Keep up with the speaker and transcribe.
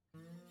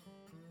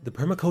The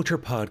Permaculture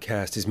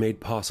podcast is made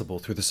possible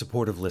through the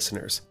support of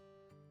listeners,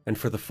 and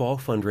for the fall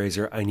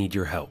fundraiser, I need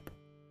your help.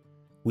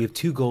 We have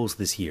two goals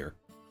this year: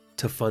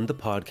 to fund the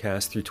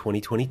podcast through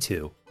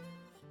 2022,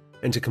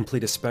 and to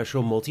complete a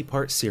special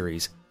multi-part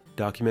series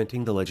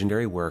documenting the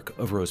legendary work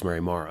of Rosemary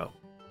Morrow.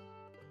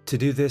 To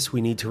do this,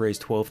 we need to raise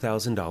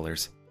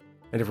 $12,000,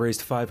 and have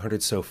raised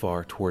 $500 so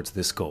far towards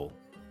this goal.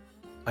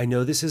 I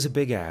know this is a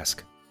big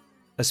ask,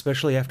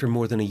 especially after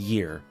more than a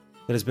year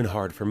that has been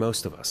hard for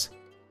most of us.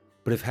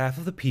 But if half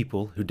of the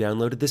people who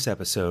downloaded this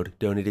episode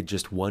donated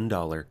just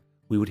 $1,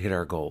 we would hit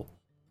our goal.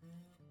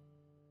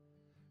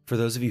 For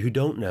those of you who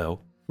don't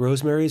know,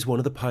 Rosemary is one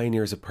of the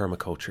pioneers of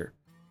permaculture,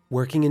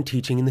 working and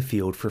teaching in the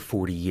field for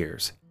 40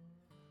 years.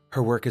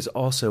 Her work is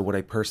also what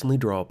I personally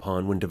draw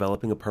upon when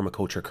developing a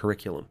permaculture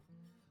curriculum.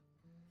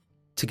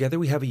 Together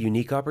we have a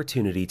unique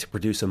opportunity to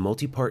produce a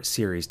multi-part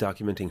series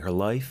documenting her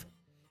life,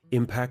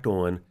 impact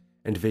on,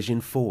 and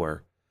vision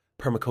for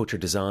permaculture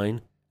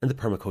design and the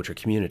permaculture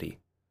community.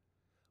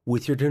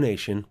 With your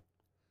donation,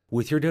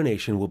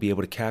 we'll be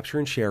able to capture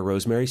and share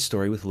Rosemary's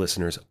story with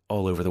listeners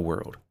all over the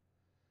world.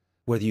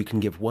 Whether you can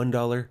give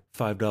 $1,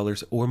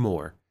 $5, or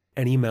more,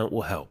 any amount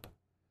will help.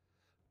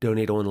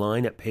 Donate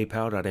online at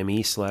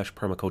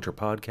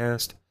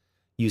paypal.me/permaculturepodcast,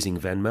 using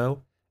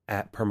Venmo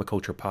at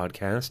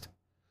permaculturepodcast,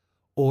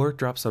 or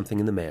drop something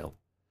in the mail.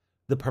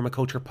 The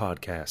Permaculture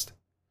Podcast,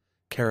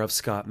 care of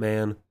Scott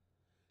Mann,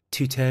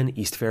 210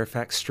 East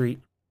Fairfax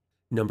Street,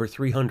 number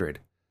 300,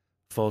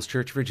 Falls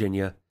Church,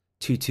 Virginia,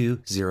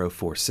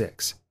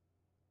 22046.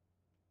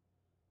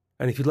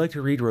 And if you'd like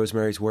to read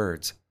Rosemary's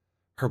words,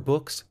 her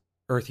books,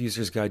 Earth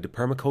User's Guide to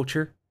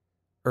Permaculture,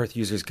 Earth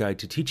User's Guide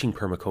to Teaching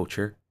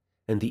Permaculture,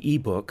 and the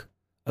ebook,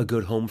 A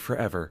Good Home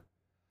Forever,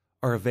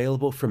 are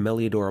available from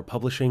Meliadora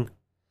Publishing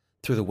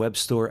through the web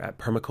store at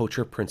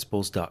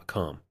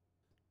permacultureprinciples.com.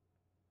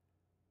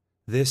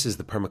 This is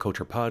the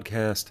Permaculture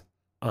Podcast.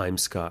 I'm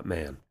Scott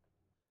Mann.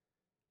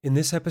 In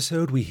this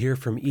episode, we hear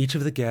from each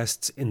of the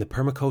guests in the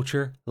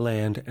Permaculture,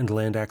 Land, and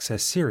Land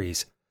Access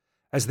series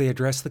as they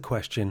address the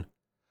question,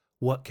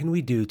 what can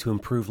we do to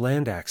improve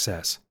land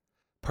access,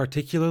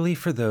 particularly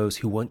for those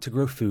who want to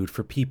grow food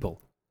for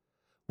people?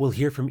 We'll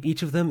hear from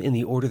each of them in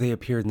the order they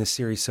appeared in the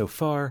series so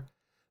far,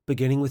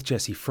 beginning with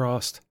Jessie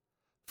Frost,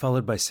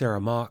 followed by Sarah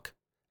Mock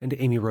and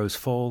Amy Rose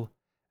Fole,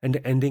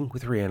 and ending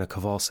with Rhianna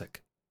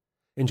Kowalczyk.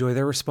 Enjoy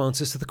their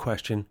responses to the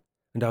question,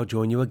 and I'll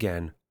join you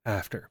again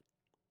after.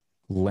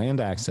 Land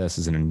access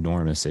is an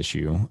enormous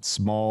issue.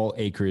 Small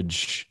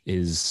acreage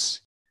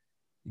is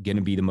going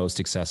to be the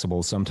most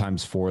accessible.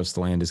 Sometimes forest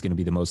land is going to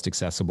be the most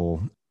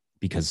accessible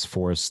because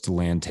forest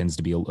land tends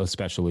to be,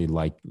 especially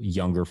like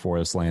younger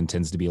forest land,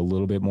 tends to be a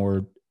little bit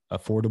more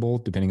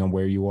affordable depending on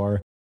where you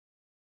are.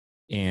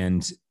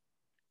 And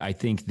I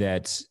think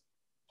that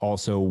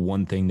also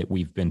one thing that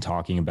we've been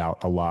talking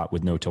about a lot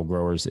with no-till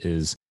growers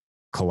is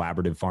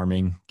collaborative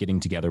farming,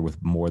 getting together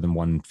with more than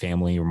one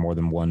family or more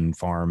than one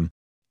farm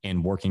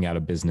and working out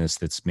a business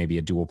that's maybe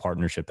a dual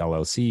partnership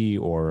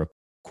LLC or a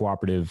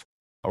cooperative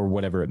or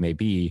whatever it may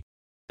be,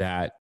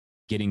 that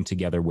getting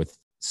together with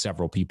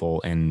several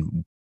people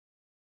and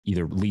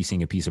either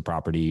leasing a piece of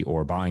property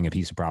or buying a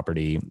piece of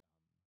property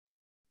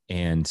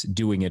and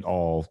doing it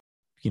all,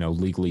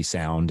 legally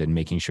sound and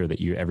making sure that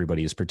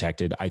everybody is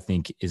protected, I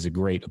think is a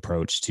great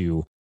approach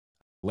to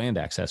land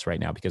access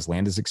right now, because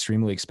land is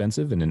extremely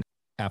expensive. And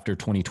after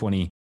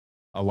 2020,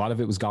 a lot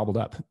of it was gobbled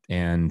up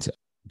and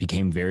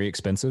became very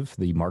expensive.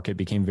 The market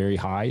became very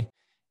high,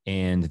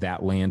 and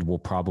that land will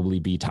probably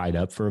be tied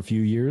up for a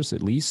few years,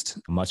 at least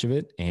much of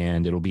it,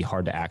 and it'll be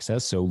hard to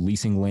access. So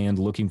leasing land,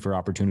 looking for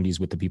opportunities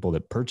with the people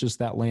that purchase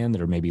that land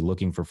that are maybe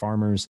looking for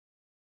farmers.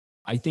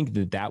 I think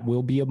that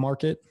will be a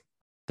market,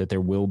 that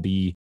there will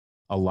be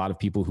a lot of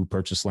people who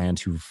purchase land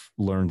who've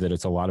learned that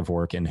it's a lot of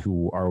work and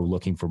who are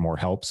looking for more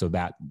help. So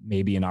that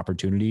may be an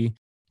opportunity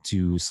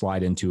to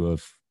slide into at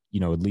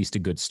least a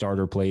good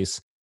starter place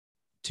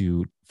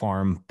to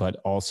farm, but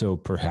also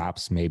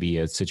perhaps maybe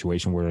a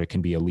situation where it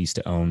can be a lease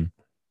to own.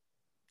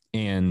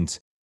 And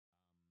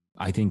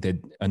I think that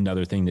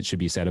another thing that should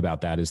be said about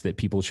that is that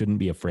people shouldn't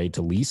be afraid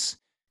to lease.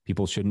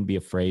 People shouldn't be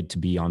afraid to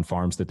be on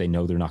farms that they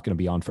know they're not going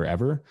to be on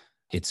forever.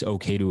 It's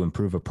okay to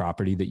improve a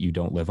property that you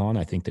don't live on.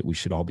 I think that we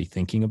should all be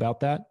thinking about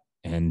that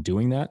and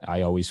doing that.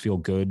 I always feel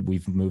good.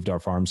 We've moved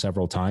our farm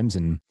several times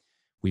and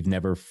we've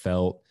never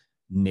felt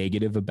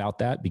negative about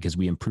that because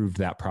we improved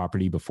that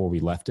property before we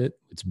left it.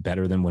 It's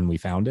better than when we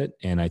found it.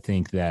 And I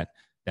think that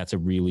that's a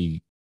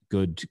really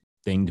good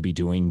thing to be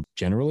doing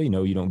generally.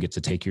 No, you don't get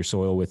to take your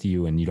soil with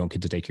you and you don't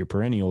get to take your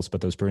perennials,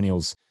 but those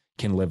perennials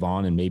can live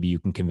on and maybe you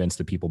can convince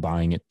the people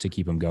buying it to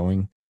keep them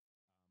going.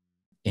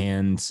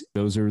 And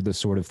those are the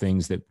sort of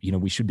things that,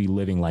 we should be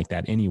living like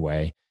that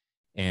anyway.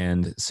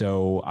 And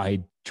so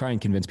I try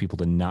and convince people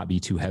to not be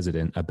too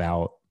hesitant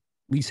about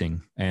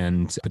leasing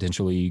and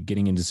potentially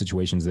getting into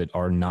situations that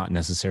are not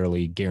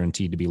necessarily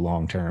guaranteed to be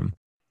long-term.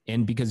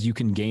 And because you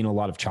can gain a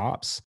lot of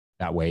chops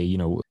that way,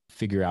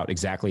 figure out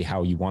exactly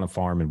how you want to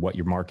farm and what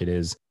your market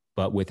is,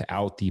 but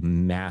without the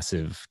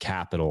massive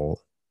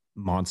capital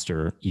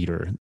monster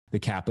eater the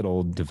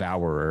capital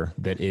devourer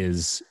that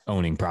is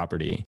owning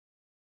property.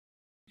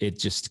 It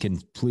just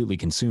completely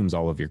consumes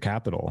all of your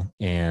capital.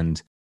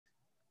 And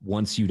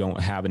once you don't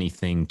have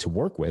anything to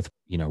work with,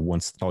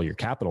 once all your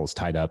capital is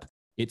tied up,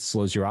 it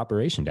slows your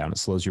operation down. It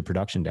slows your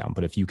production down.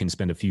 But if you can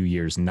spend a few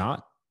years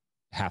not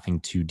having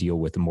to deal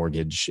with the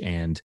mortgage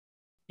and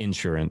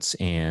insurance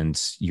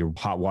and your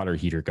hot water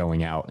heater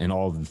going out and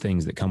all of the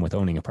things that come with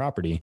owning a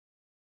property,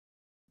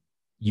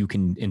 you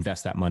can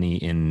invest that money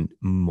in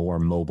more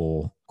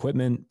mobile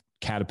equipment,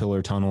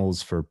 Caterpillar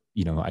tunnels for,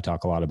 I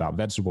talk a lot about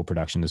vegetable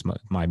production as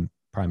my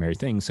primary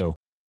thing. So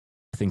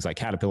things like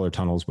Caterpillar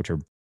tunnels, which are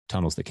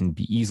tunnels that can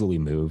be easily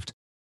moved,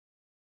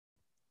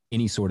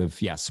 any sort of,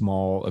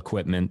 small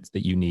equipment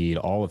that you need,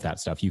 all of that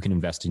stuff, you can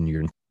invest in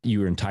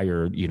your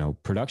entire,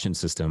 production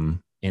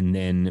system. And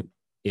then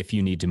if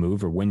you need to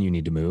move or when you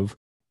need to move,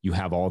 you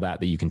have all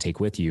that you can take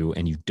with you,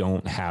 and you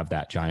don't have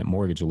that giant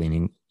mortgage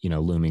looming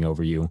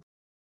over you.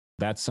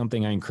 That's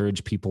something I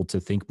encourage people to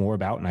think more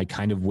about. And I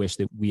kind of wish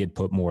that we had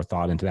put more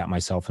thought into that,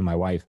 myself and my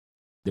wife,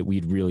 that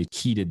we'd really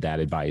heeded that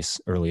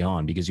advice early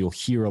on, because you'll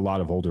hear a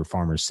lot of older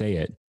farmers say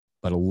it,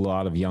 but a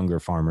lot of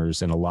younger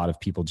farmers and a lot of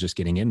people just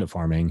getting into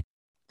farming,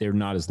 they're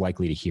not as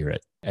likely to hear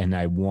it. And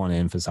I want to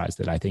emphasize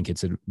that I think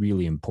it's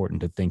really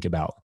important to think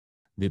about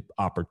the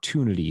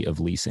opportunity of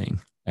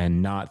leasing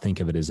and not think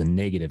of it as a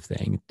negative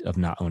thing of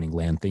not owning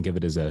land. Think of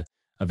it as a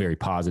very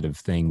positive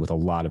thing with a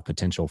lot of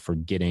potential for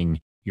getting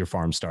your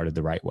farm started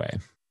the right way.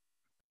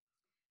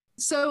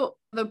 So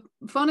the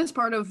funnest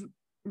part of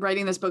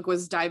writing this book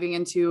was diving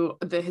into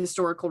the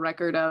historical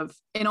record of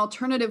an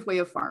alternative way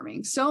of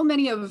farming. So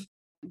many of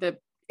the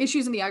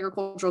issues in the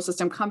agricultural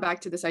system come back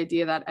to this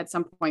idea that at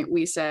some point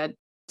we said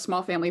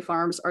small family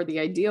farms are the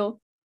ideal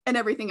and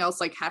everything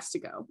else has to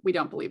go. We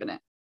don't believe in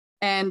it.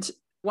 And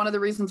one of the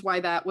reasons why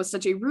that was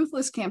such a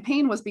ruthless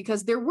campaign was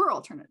because there were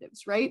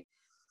alternatives, right?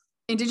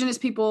 Indigenous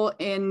people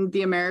in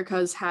the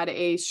Americas had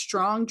a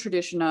strong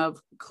tradition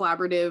of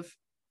collaborative,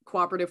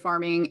 cooperative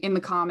farming in the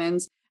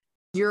commons.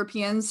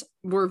 Europeans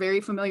were very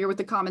familiar with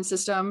the common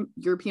system.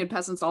 European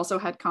peasants also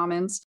had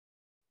commons.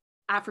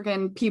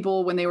 African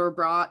people, when they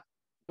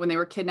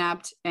were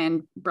kidnapped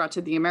and brought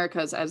to the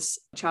Americas as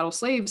chattel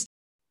slaves,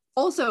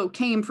 also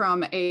came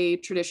from a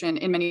tradition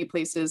in many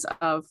places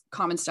of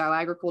common style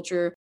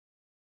agriculture,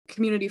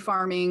 community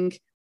farming,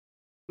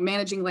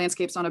 managing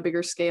landscapes on a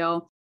bigger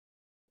scale.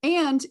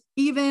 And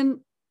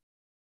even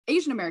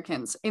Asian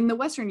Americans in the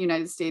Western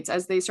United States,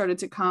 as they started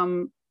to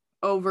come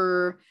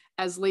over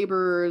as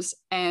laborers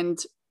and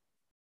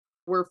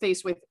were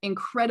faced with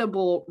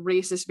incredible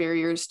racist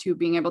barriers to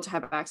being able to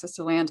have access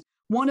to land.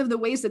 One of the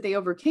ways that they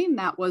overcame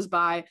that was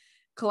by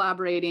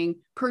collaborating,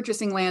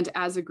 purchasing land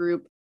as a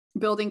group,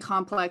 building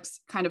complex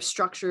kind of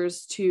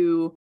structures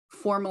to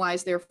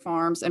formalize their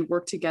farms and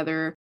work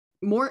together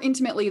more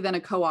intimately than a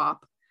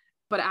co-op,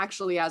 but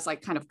actually as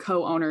kind of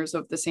co-owners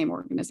of the same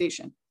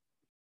organization.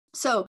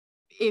 So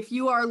if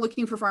you are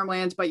looking for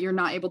farmland, but you're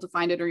not able to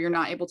find it, or you're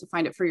not able to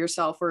find it for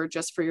yourself or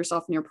just for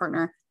yourself and your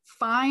partner,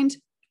 find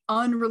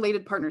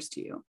unrelated partners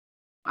to you.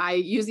 I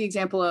use the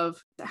example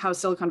of how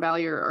Silicon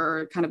Valley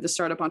or kind of the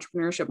startup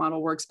entrepreneurship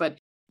model works. But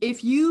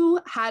if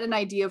you had an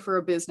idea for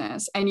a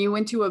business and you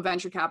went to a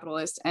venture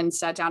capitalist and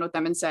sat down with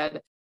them and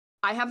said,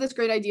 I have this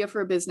great idea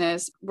for a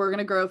business. We're going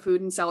to grow food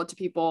and sell it to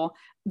people.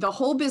 The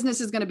whole business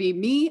is going to be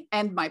me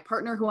and my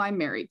partner who I'm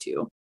married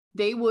to.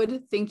 They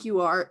would think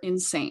you are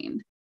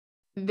insane.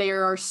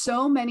 There are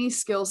so many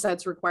skill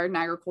sets required in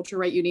agriculture,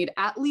 right? You need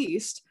at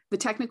least the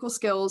technical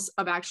skills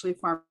of actually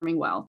farming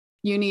well.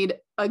 You need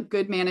a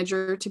good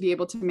manager to be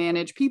able to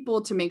manage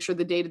people, to make sure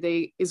the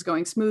day-to-day is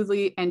going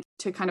smoothly, and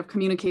to kind of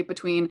communicate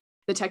between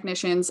the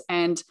technicians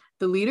and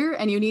the leader.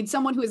 And you need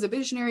someone who is a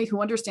visionary,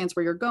 who understands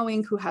where you're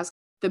going, who has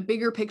the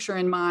bigger picture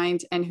in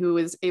mind, and who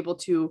is able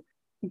to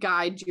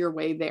guide your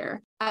way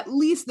there. At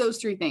least those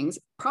three things.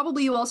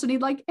 Probably you also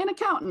need an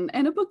accountant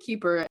and a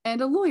bookkeeper and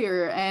a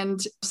lawyer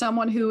and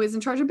someone who is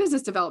in charge of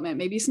business development,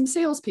 maybe some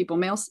salespeople,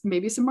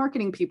 maybe some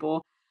marketing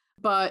people.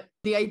 But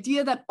the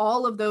idea that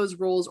all of those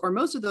roles, or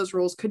most of those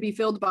roles, could be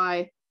filled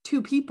by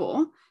two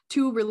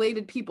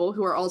related people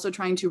who are also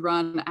trying to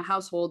run a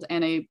household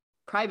and a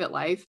private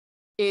life,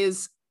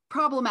 is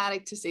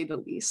problematic to say the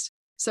least.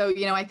 So,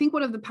 I think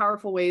one of the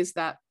powerful ways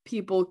that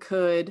people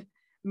could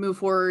move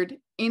forward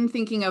in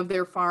thinking of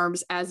their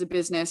farms as a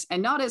business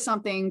and not as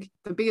something,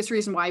 the biggest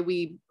reason why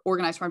we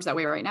organize farms that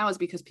way right now is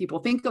because people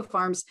think of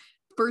farms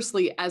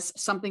firstly as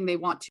something they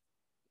want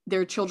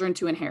their children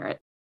to inherit.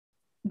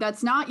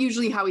 That's not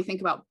usually how we think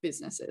about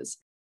businesses,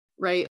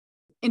 right?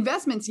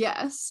 Investments,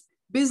 yes.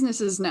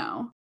 Businesses,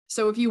 no.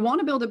 So if you want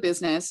to build a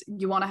business,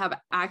 you want to have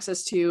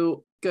access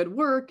to good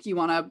work, you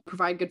want to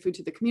provide good food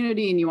to the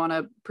community, and you want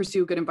to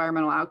pursue good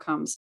environmental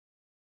outcomes.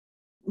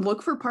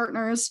 Look for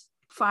partners,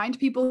 find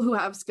people who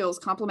have skills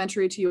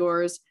complementary to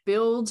yours,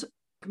 build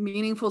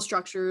meaningful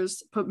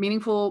structures, put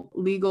meaningful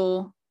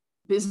legal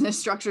business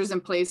structures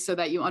in place so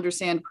that you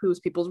understand whose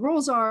people's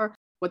roles are,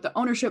 what the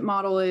ownership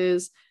model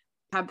is,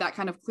 have that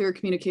kind of clear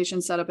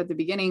communication set up at the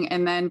beginning.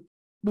 And then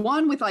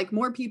with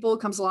more people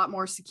comes a lot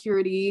more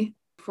security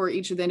for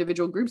each of the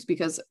individual groups,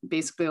 because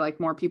basically like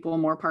more people,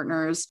 more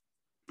partners,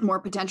 more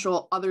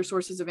potential other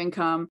sources of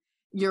income,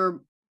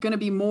 you're going to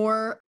be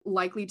more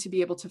likely to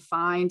be able to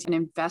find an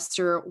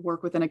investor,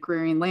 work with an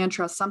agrarian land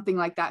trust, something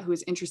like that, who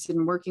is interested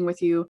in working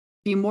with you.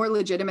 Be more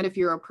legitimate if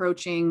you're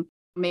approaching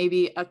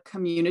maybe a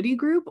community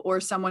group or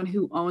someone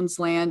who owns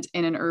land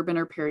in an urban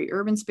or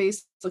peri-urban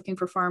space looking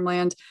for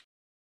farmland.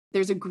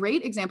 There's a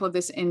great example of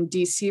this in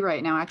DC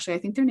right now. Actually, I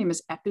think their name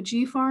is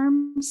Epigee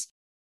Farms.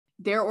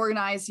 They're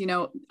organized,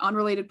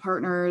 unrelated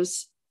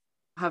partners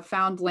have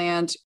found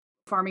land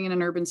farming in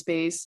an urban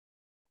space.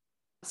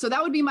 So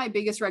that would be my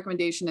biggest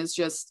recommendation, is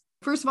just,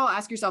 first of all,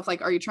 ask yourself,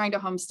 like, are you trying to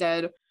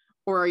homestead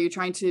or are you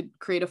trying to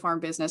create a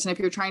farm business? And if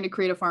you're trying to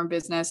create a farm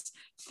business,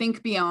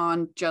 think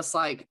beyond just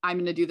like, I'm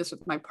going to do this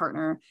with my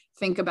partner.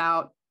 Think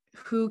about,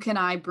 who can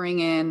I bring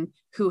in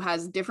who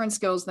has different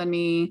skills than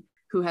me,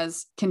 who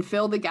can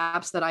fill the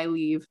gaps that I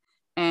leave,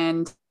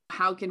 and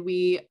how can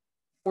we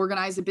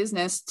organize a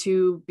business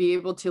to be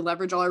able to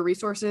leverage all our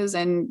resources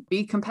and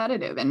be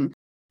competitive and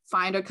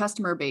find a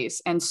customer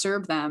base and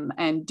serve them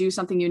and do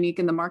something unique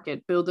in the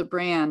market, build a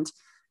brand,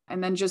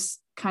 and then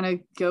just kind of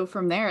go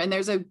from there. And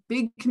there's a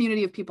big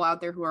community of people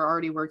out there who are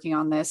already working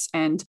on this.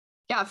 And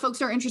yeah, if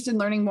folks are interested in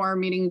learning more,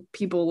 meeting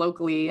people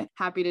locally,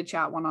 happy to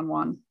chat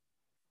one-on-one.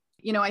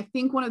 I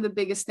think one of the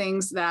biggest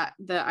things, that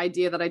the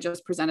idea that I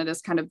just presented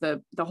is kind of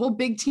the whole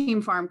big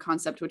team farm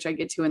concept, which I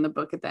get to in the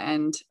book at the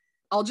end.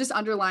 I'll just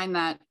underline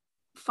that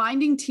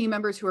finding team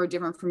members who are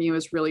different from you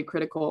is really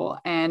critical.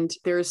 And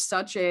there's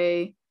such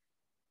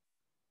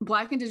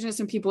Black,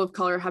 Indigenous, and people of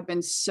color have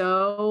been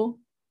so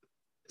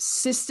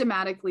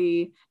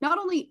systematically not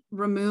only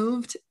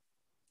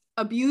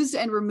abused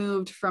and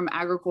removed from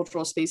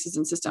agricultural spaces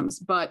and systems,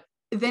 but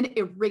then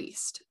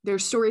erased. Their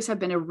stories have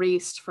been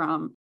erased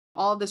from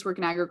all of this work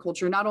in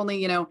agriculture, not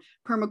only,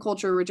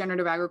 permaculture,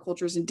 regenerative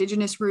agriculture's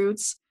indigenous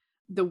roots,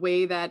 the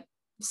way that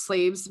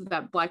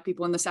that Black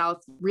people in the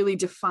South really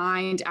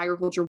defined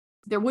agriculture.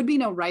 There would be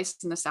no rice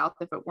in the South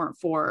if it weren't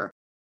for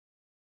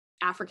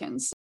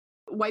Africans.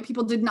 White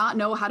people did not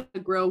know how to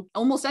grow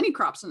almost any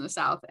crops in the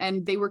South,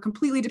 and they were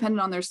completely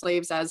dependent on their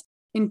slaves as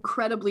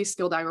incredibly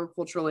skilled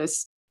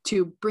agriculturalists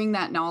to bring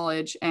that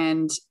knowledge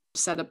and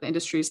set up the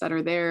industries that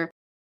are there.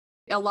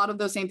 A lot of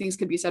those same things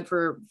could be said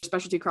for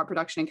specialty crop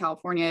production in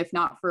California, if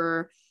not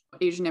for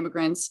Asian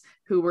immigrants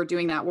who were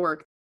doing that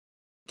work.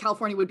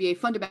 California would be a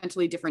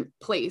fundamentally different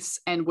place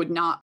and would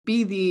not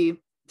be the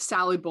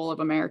salad bowl of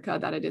America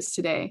that it is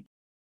today.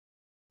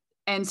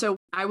 And so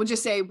I would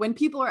just say, when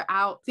people are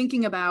out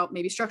thinking about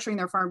maybe structuring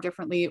their farm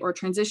differently or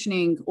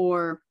transitioning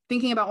or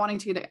thinking about wanting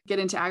to get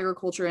into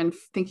agriculture and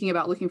thinking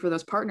about looking for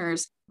those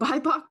partners,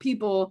 BIPOC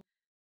people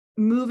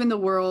move in the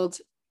world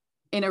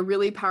in a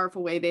really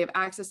powerful way. They have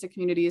access to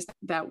communities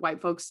that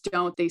white folks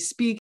don't. They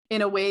speak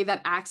in a way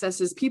that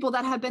accesses people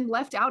that have been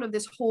left out of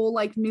this whole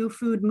like new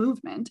food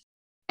movement.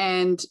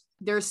 And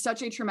there's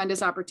such a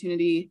tremendous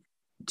opportunity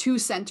to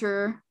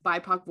center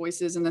BIPOC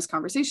voices in this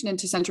conversation and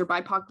to center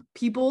BIPOC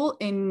people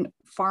in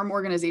farm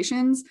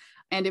organizations.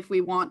 And if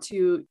we want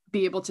to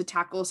be able to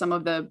tackle some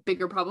of the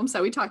bigger problems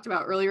that we talked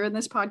about earlier in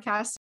this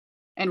podcast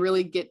and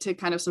really get to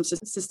kind of some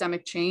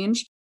systemic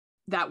change,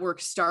 that work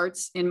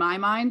starts, in my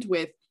mind,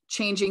 with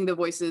changing the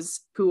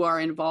voices who are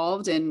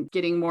involved and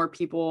getting more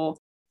people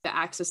the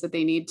access that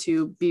they need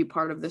to be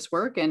part of this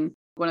work. And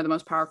one of the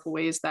most powerful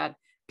ways that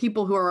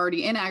people who are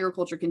already in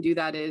agriculture can do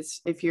that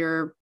is, if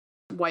you're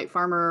white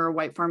farmer or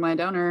white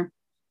farmland owner,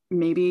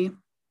 maybe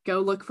go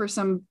look for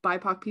some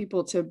BIPOC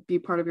people to be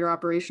part of your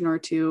operation or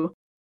to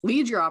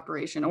lead your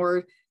operation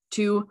or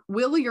to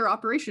will your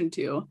operation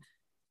to.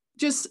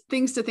 Just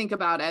things to think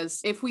about,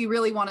 as if we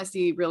really want to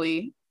see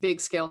really big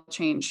scale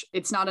change,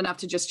 it's not enough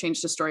to just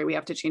change the story. We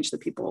have to change the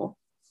people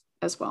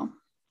as well.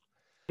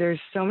 There's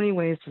so many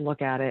ways to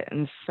look at it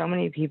and so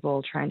many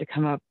people trying to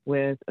come up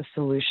with a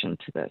solution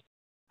to this.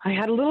 I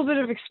had a little bit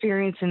of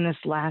experience in this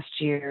last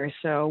year.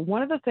 So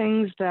one of the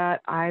things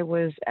that I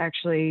was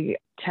actually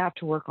tapped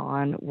to work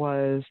on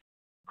was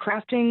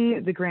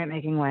crafting the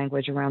grant-making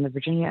language around the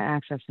Virginia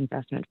Access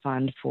Investment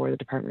Fund for the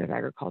Department of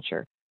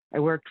Agriculture. I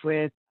worked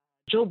with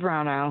Jill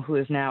Brownell, who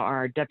is now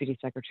our Deputy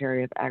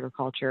Secretary of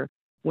Agriculture,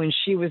 when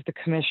she was the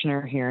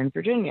commissioner here in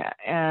Virginia.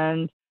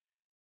 And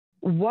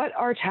what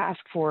our task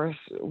force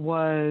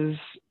was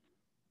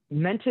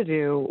meant to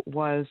do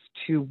was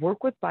to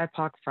work with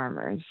BIPOC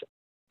farmers.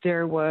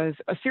 There was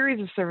a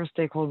series of several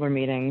stakeholder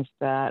meetings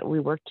that we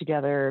worked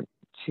together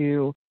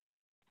to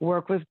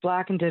work with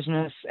Black,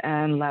 Indigenous,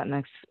 and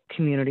Latinx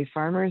community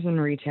farmers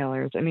and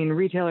retailers. I mean,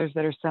 retailers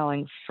that are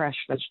selling fresh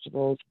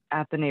vegetables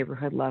at the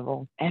neighborhood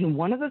level. And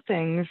one of the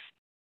things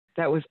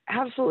that was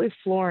absolutely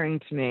flooring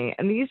to me,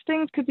 and these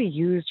things could be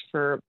used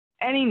for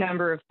any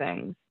number of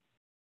things,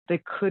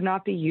 they could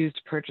not be used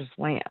to purchase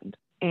land.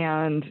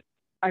 And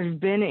I've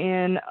been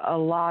in a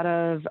lot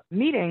of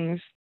meetings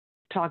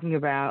talking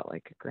about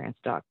like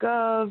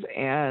grants.gov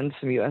and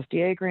some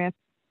USDA grants.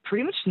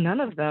 Pretty much none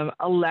of them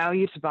allow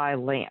you to buy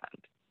land,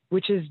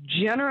 which is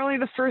generally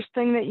the first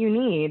thing that you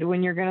need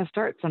when you're going to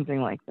start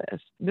something like this.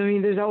 I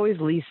mean, there's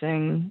always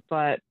leasing,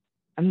 but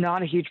I'm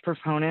not a huge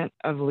proponent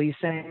of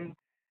leasing.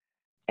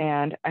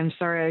 And I'm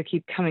sorry I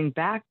keep coming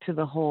back to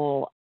the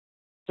whole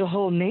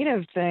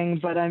native thing,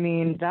 but I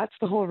mean, that's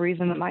the whole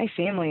reason that my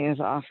family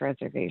is off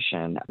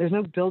reservation. There's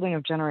no building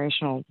of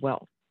generational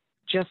wealth.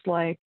 Just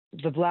like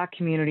the Black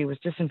community was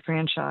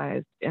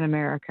disenfranchised in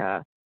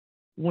America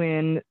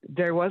when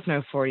there was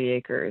no 40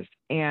 acres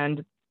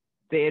and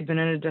they had been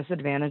at a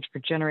disadvantage for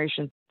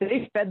generations.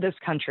 They fed this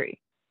country.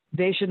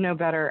 They should know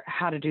better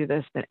how to do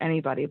this than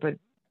anybody, but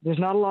there's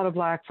not a lot of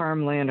Black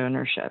farm land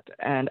ownership.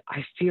 And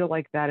I feel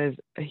like that is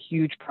a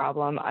huge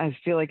problem. I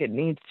feel like it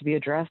needs to be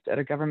addressed at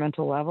a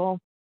governmental level.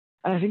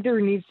 And I think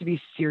there needs to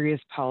be serious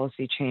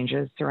policy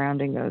changes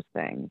surrounding those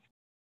things.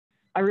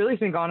 I really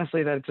think,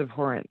 honestly, that it's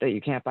abhorrent that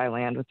you can't buy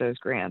land with those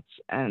grants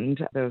and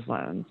those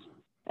loans.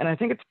 And I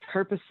think it's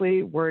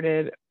purposely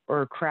worded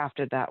or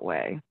crafted that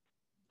way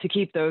to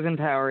keep those in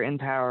power,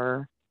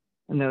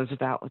 and those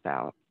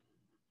without.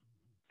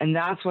 And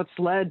that's what's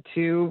led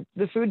to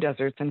the food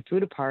deserts and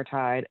food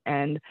apartheid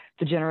and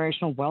the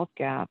generational wealth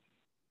gap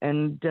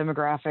and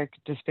demographic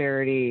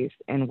disparities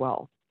in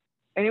wealth.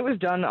 And it was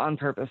done on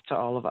purpose to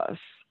all of us.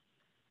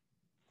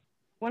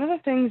 One of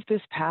the things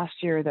this past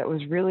year that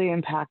was really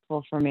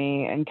impactful for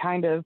me and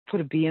kind of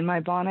put a bee in my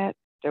bonnet,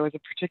 there was a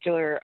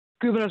particular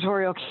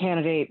gubernatorial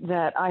candidate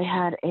that I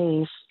had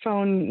a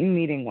phone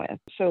meeting with.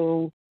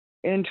 So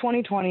in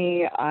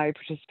 2020, I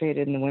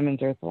participated in the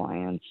Women's Earth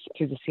Alliance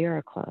through the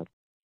Sierra Club.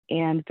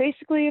 And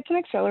basically, it's an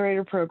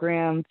accelerator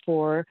program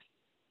for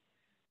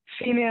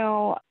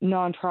female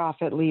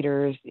nonprofit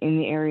leaders in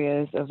the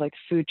areas of like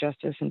food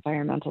justice,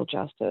 environmental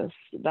justice,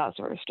 that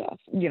sort of stuff,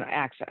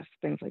 access,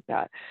 things like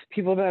that.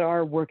 People that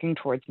are working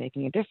towards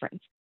making a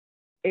difference.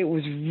 It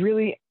was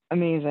really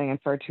amazing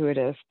and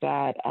fortuitous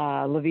that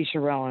Lavisha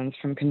Rollins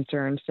from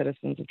Concerned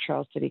Citizens of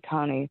Charles City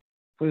County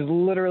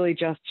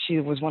she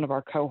was one of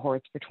our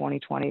cohorts for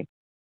 2020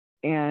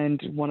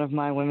 and one of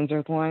my Women's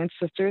Earth Alliance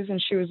sisters,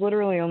 and she was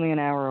literally only an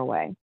hour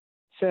away.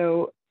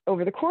 So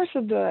over the course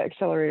of the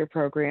accelerator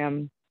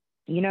program,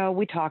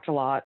 we talked a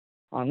lot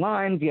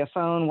online, via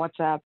phone,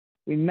 WhatsApp.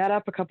 We met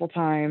up a couple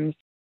times,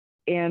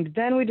 and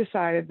then we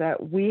decided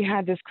that we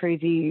had this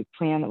crazy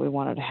plan that we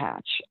wanted to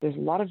hatch. There's a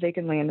lot of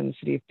vacant land in the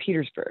city of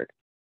Petersburg.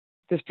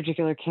 This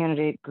particular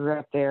candidate grew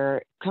up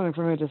there, coming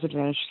from a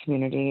disadvantaged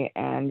community,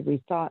 and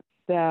we thought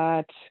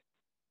that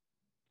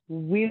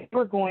we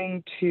were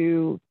going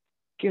to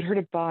get her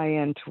to buy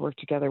in to work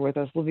together with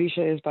us.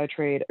 Lavisha is by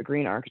trade a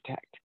green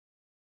architect.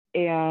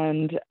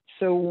 And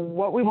so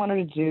what we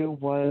wanted to do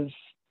was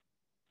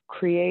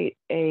create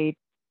a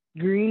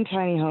green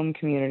tiny home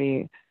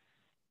community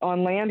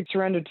on land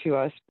surrendered to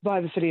us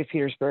by the city of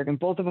Petersburg. And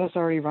both of us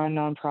already run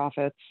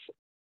nonprofits.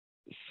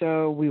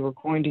 So we were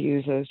going to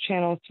use those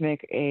channels to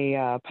make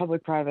a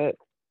public-private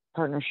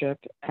partnership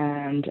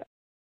and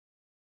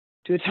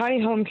do a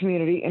tiny home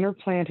community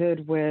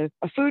interplanted with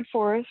a food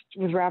forest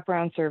with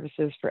wraparound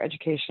services for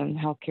education,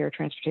 healthcare,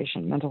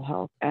 transportation, mental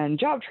health, and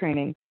job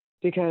training.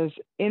 Because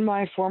in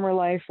my former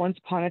life, once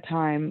upon a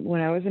time,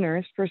 when I was a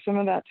nurse, for some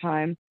of that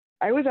time,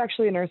 I was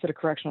actually a nurse at a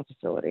correctional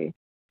facility.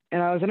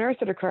 And I was a nurse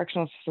at a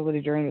correctional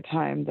facility during the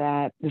time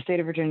that the state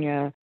of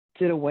Virginia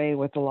did away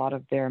with a lot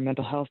of their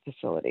mental health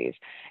facilities.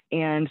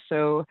 And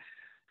so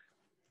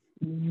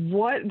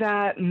what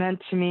that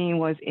meant to me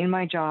was in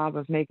my job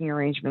of making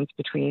arrangements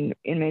between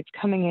inmates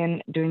coming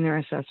in, doing their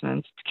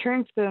assessments,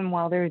 caring for them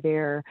while they're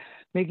there,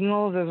 making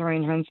all of those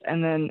arrangements,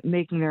 and then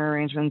making their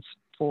arrangements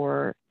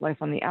for life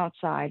on the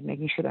outside,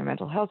 making sure their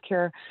mental health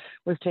care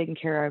was taken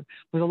care of,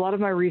 was a lot of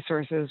my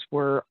resources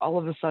were all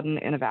of a sudden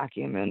in a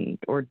vacuum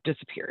or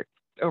disappeared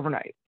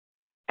overnight.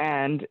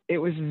 And it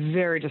was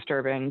very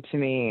disturbing to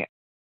me.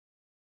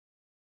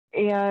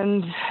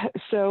 And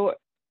so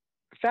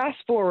fast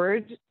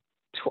forward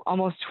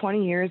almost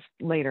 20 years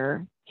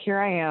later, here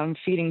I am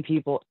feeding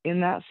people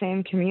in that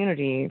same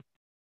community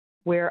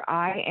where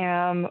I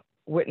am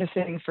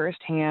witnessing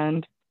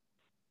firsthand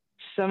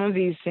some of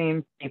these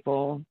same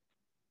people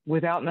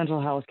without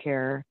mental health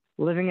care,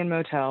 living in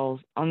motels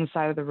on the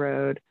side of the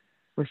road.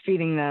 We're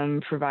feeding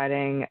them,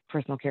 providing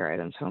personal care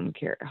items, home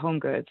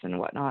goods and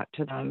whatnot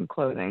to them,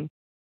 clothing,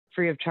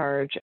 free of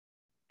charge,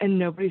 and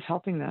nobody's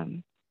helping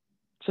them.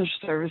 Social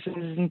services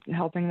isn't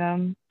helping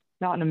them,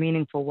 not in a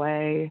meaningful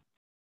way.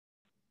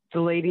 The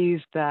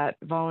ladies that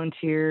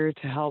volunteer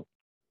to help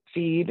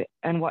feed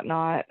and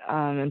whatnot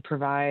and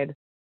provide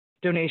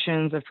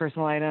donations of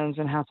personal items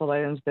and household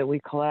items that we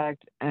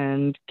collect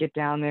and get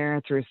down there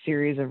through a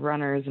series of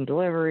runners and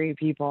delivery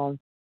people.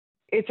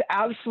 It's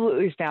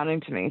absolutely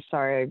astounding to me.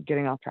 Sorry, I'm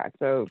getting off track.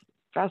 So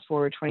fast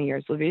forward 20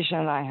 years, Lavisha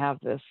and I have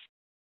this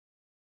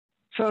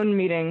phone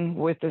meeting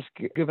with this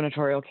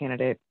gubernatorial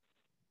candidate,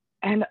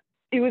 and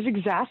it was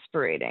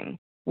exasperating.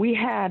 We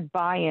had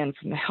buy-in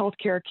from the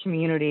healthcare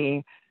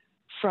community,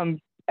 from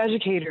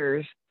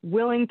educators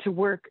willing to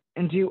work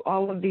and do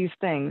all of these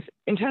things,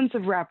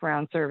 intensive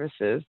wraparound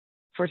services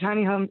for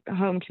tiny home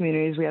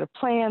communities. We had a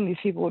plan. These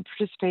people would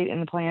participate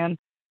in the plan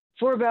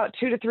for about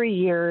 2 to 3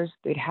 years.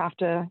 They'd have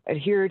to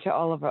adhere to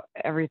all of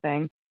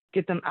everything,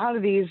 get them out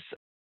of these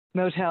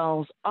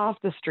motels off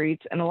the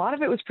streets. And a lot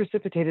of it was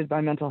precipitated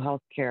by mental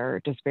health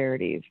care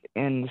disparities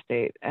in the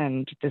state.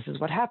 And this is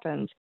what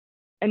happens.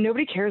 And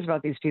nobody cares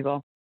about these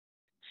people.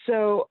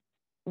 So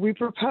we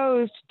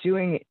proposed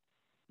doing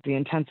the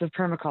intensive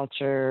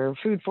permaculture,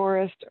 food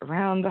forest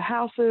around the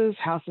houses.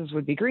 Houses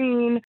would be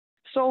green,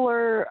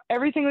 solar,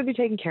 everything would be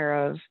taken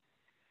care of.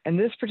 And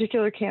this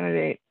particular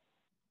candidate,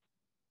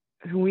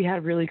 who we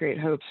had really great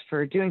hopes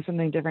for doing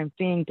something different,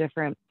 being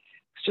different,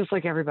 it's just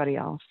like everybody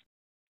else.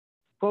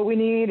 What we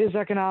need is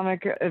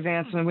economic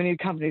advancement. We need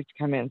companies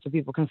to come in so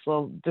people can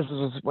this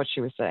is what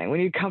she was saying. We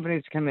need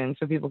companies to come in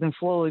so people can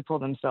slowly pull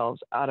themselves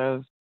out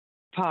of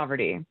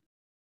poverty.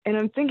 And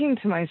I'm thinking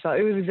to myself,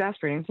 it was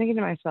exasperating. I'm thinking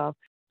to myself,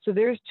 so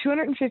there's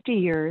 250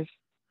 years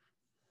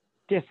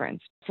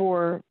difference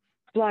for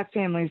Black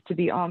families to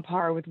be on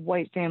par with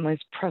white families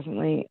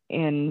presently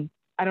in,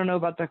 I don't know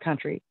about the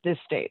country, this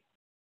state.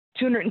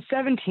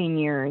 217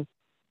 years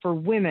for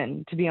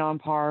women to be on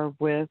par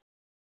with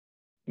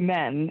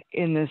men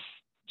in this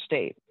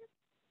state.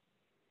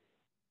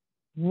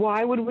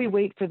 Why would we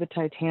wait for the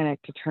Titanic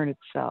to turn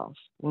itself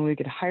when we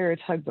could hire a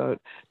tugboat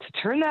to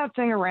turn that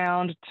thing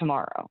around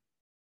tomorrow?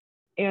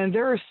 And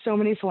there are so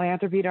many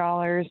philanthropy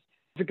dollars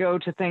to go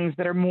to things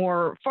that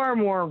are far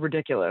more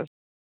ridiculous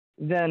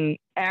than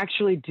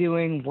actually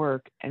doing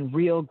work and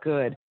real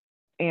good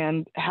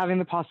and having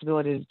the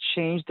possibility to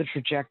change the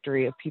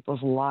trajectory of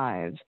people's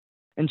lives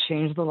and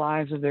change the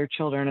lives of their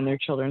children and their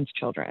children's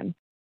children.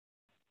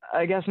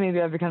 I guess maybe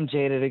I've become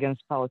jaded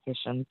against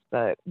politicians,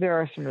 but there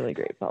are some really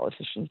great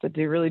politicians that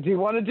really do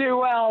want to do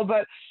well.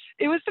 But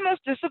it was the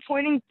most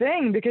disappointing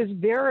thing because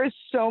there are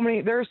so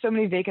many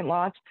vacant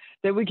lots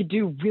that we could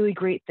do really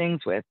great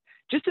things with,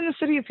 just in the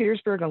city of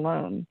Petersburg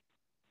alone.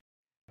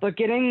 But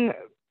getting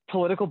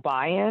political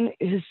buy-in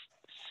is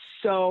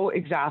so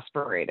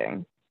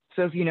exasperating.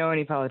 So if you know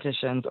any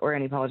politicians or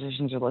any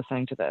politicians are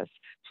listening to this,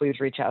 please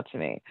reach out to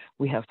me.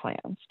 We have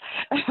plans.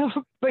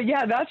 But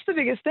yeah, that's the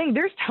biggest thing.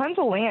 There's tons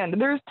of land.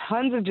 There's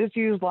tons of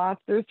disused lots.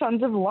 There's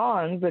tons of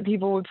lawns that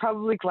people would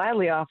probably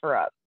gladly offer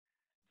up.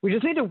 We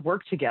just need to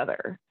work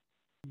together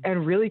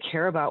and really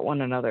care about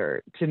one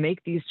another to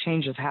make these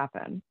changes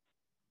happen.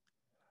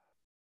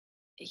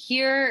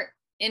 Here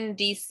in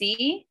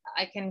DC,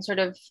 I can sort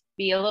of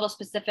be a little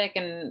specific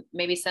and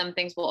maybe some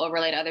things will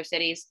overlay to other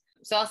cities.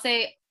 So I'll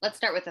say, let's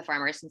start with the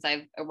farmers since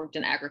I've worked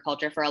in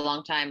agriculture for a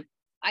long time.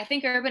 I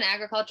think urban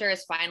agriculture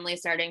is finally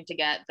starting to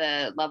get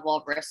the level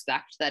of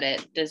respect that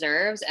it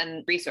deserves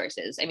and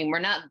resources. I mean, we're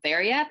not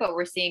there yet, but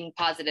we're seeing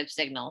positive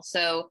signals.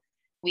 So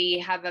we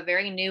have a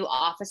very new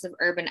Office of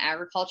Urban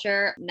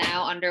Agriculture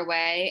now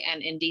underway.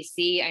 And in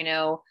DC, I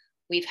know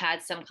we've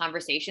had some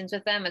conversations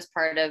with them as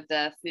part of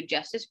the food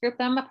justice group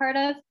that I'm a part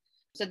of.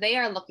 So they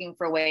are looking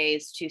for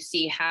ways to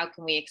see how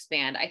can we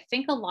expand. I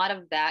think a lot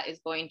of that is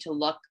going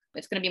to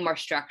it's going to be more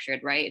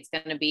structured, right? It's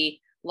going to be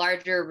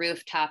larger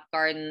rooftop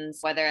gardens,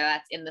 whether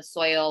that's in the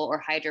soil or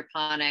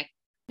hydroponic.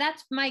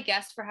 That's my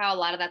guess for how a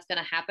lot of that's going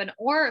to happen,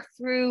 or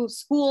through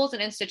schools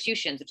and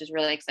institutions, which is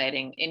really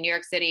exciting. In New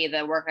York City,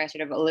 the work I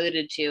sort of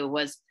alluded to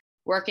was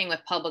working with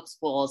public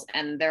schools,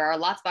 and there are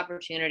lots of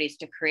opportunities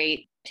to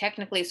create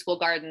technically school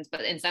gardens,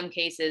 but in some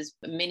cases,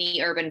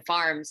 mini urban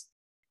farms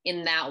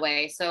in that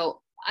way. So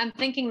I'm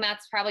thinking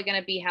that's probably going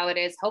to be how it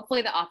is.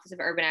 Hopefully the Office of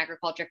Urban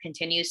Agriculture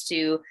continues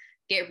to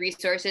get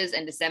resources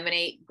and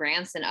disseminate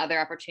grants and other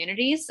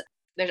opportunities.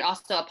 There's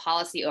also a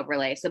policy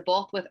overlay. So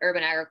both with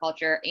urban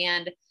agriculture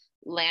and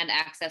land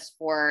access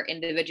for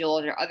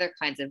individuals or other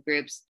kinds of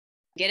groups,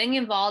 getting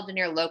involved in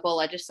your local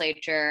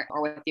legislature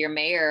or with your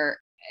mayor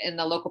in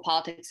the local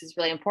politics is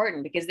really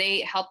important because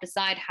they help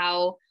decide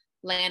how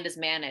land is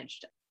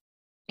managed.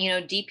 You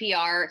know,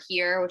 DPR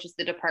here, which is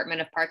the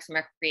Department of Parks and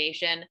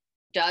Recreation,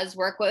 does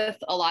work with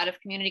a lot of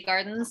community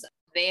gardens.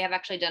 They have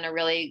actually done a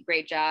really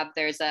great job.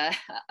 There's a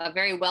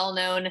very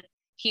well-known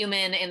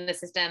human in the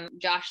system.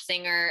 Josh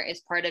Singer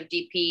is part of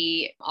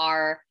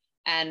DPR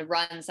and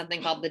runs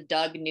something called the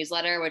Doug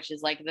newsletter, which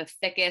is like the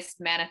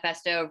thickest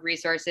manifesto of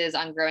resources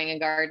on growing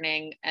and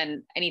gardening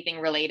and anything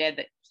related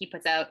that he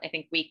puts out, I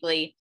think,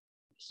 weekly.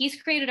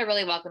 He's created a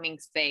really welcoming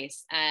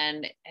space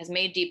and has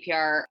made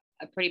DPR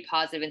a pretty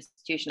positive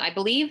institution. I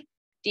believe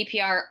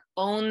DPR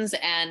owns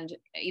and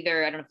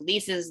either, I don't know if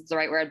leases is the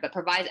right word, but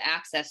provides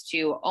access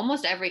to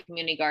almost every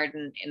community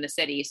garden in the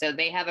city. So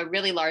they have a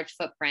really large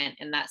footprint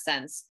in that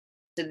sense.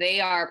 So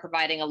they are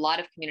providing a lot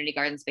of community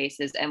garden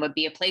spaces and would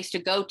be a place to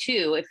go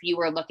to if you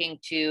were looking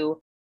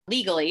to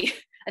legally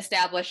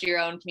establish your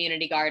own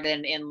community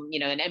garden in, you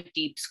know, an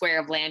empty square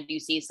of land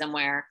you see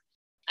somewhere.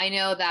 I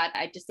know that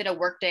I just did a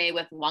work day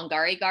with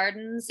Wangari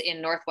Gardens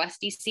in Northwest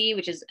DC,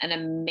 which is an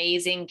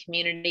amazing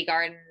community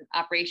garden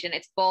operation.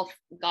 It's both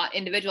got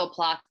individual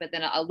plots, but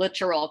then a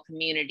literal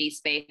community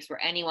space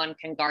where anyone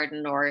can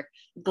garden or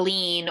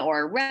glean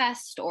or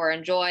rest or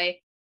enjoy.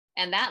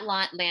 And that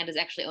land is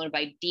actually owned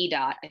by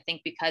DDOT, I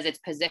think, because it's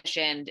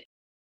positioned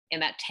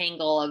in that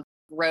tangle of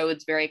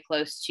roads very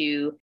close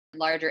to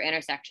larger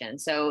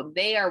intersections. So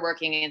they are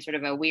working in sort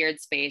of a weird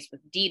space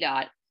with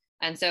DDOT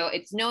And so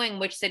it's knowing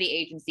which city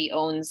agency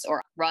owns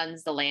or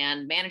runs the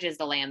land, manages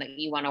the land that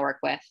you want to work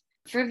with.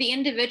 For the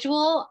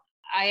individual,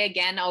 I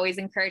again always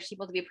encourage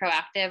people to be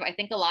proactive. I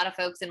think a lot of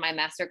folks in my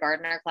master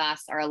gardener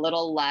class are a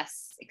little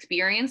less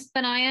experienced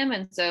than I am.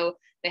 And so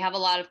they have a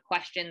lot of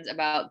questions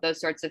about those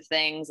sorts of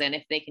things. And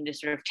if they can just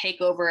sort of take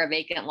over a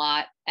vacant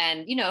lot,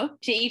 and,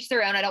 to each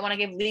their own. I don't want to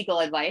give legal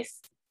advice,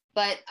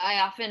 but I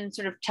often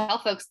sort of tell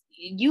folks,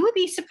 you would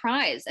be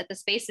surprised at the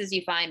spaces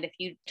you find if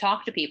you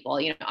talk to people.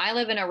 I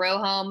live in a row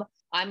home.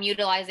 I'm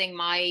utilizing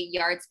my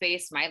yard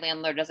space. My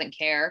landlord doesn't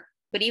care.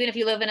 But even if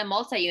you live in a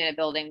multi-unit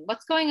building,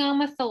 what's going on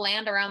with the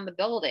land around the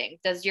building?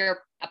 Does your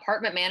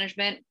apartment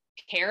management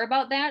care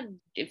about that?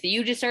 If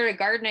you just started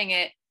gardening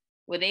it,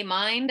 would they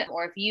mind?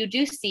 Or if you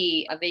do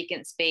see a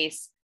vacant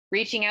space,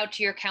 reaching out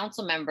to your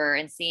council member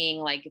and seeing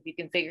like if you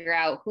can figure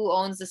out who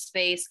owns the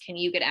space, can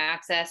you get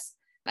access?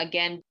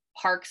 Again,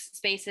 parks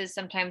spaces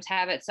sometimes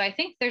have it. So I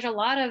think there's a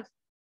lot of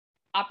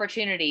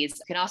opportunities.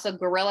 You can also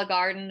guerrilla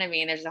garden. I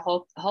mean, there's a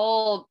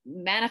whole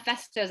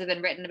manifestos have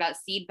been written about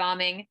seed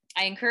bombing.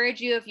 I encourage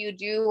you, if you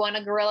do want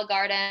a guerrilla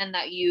garden,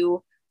 that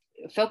you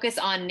focus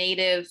on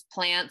native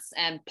plants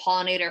and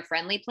pollinator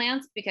friendly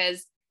plants,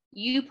 because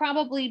you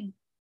probably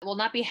will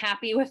not be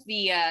happy with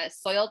the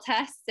soil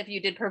tests if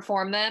you did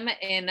perform them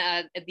in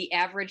the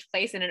average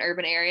place in an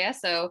urban area.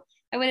 So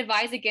I would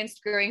advise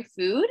against growing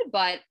food,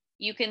 but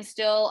you can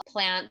still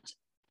plant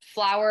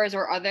flowers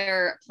or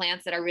other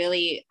plants that are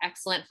really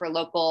excellent for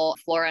local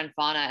flora and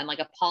fauna. And like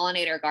a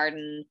pollinator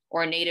garden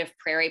or native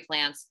prairie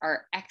plants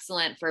are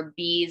excellent for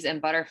bees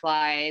and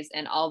butterflies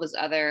and all those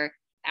other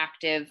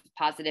active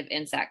positive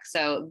insects.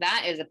 So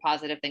that is a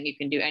positive thing you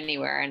can do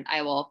anywhere. And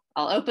I'll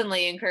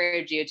openly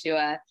encourage you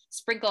to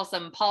sprinkle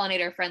some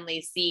pollinator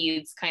friendly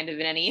seeds kind of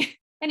in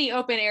any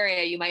open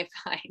area you might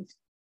find.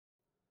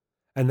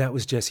 And that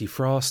was Jessie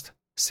Frost,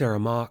 Sarah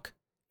Mock,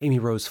 Amy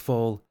Rose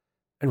Full,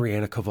 and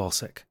Rihanna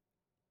Kowalczyk.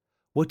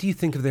 What do you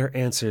think of their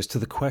answers to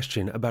the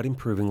question about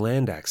improving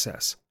land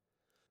access?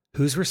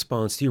 Whose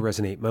response do you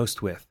resonate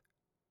most with?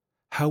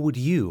 How would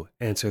you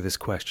answer this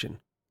question?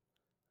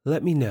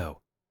 Let me know.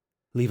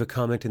 Leave a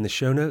comment in the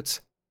show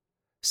notes.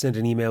 Send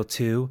an email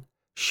to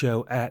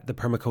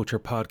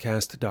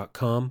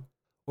show@thepermaculturepodcast.com,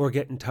 or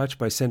get in touch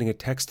by sending a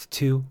text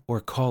to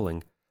or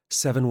calling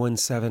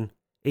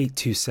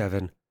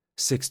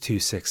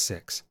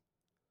 717-827-6266.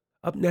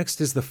 Up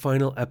next is the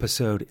final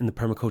episode in the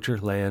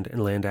Permaculture Land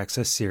and Land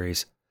Access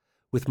series,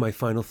 with my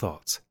final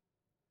thoughts.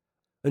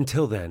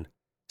 Until then,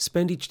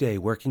 spend each day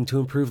working to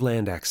improve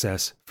land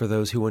access for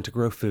those who want to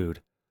grow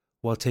food,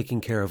 while taking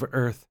care of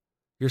Earth,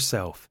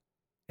 yourself,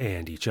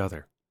 and each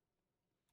other.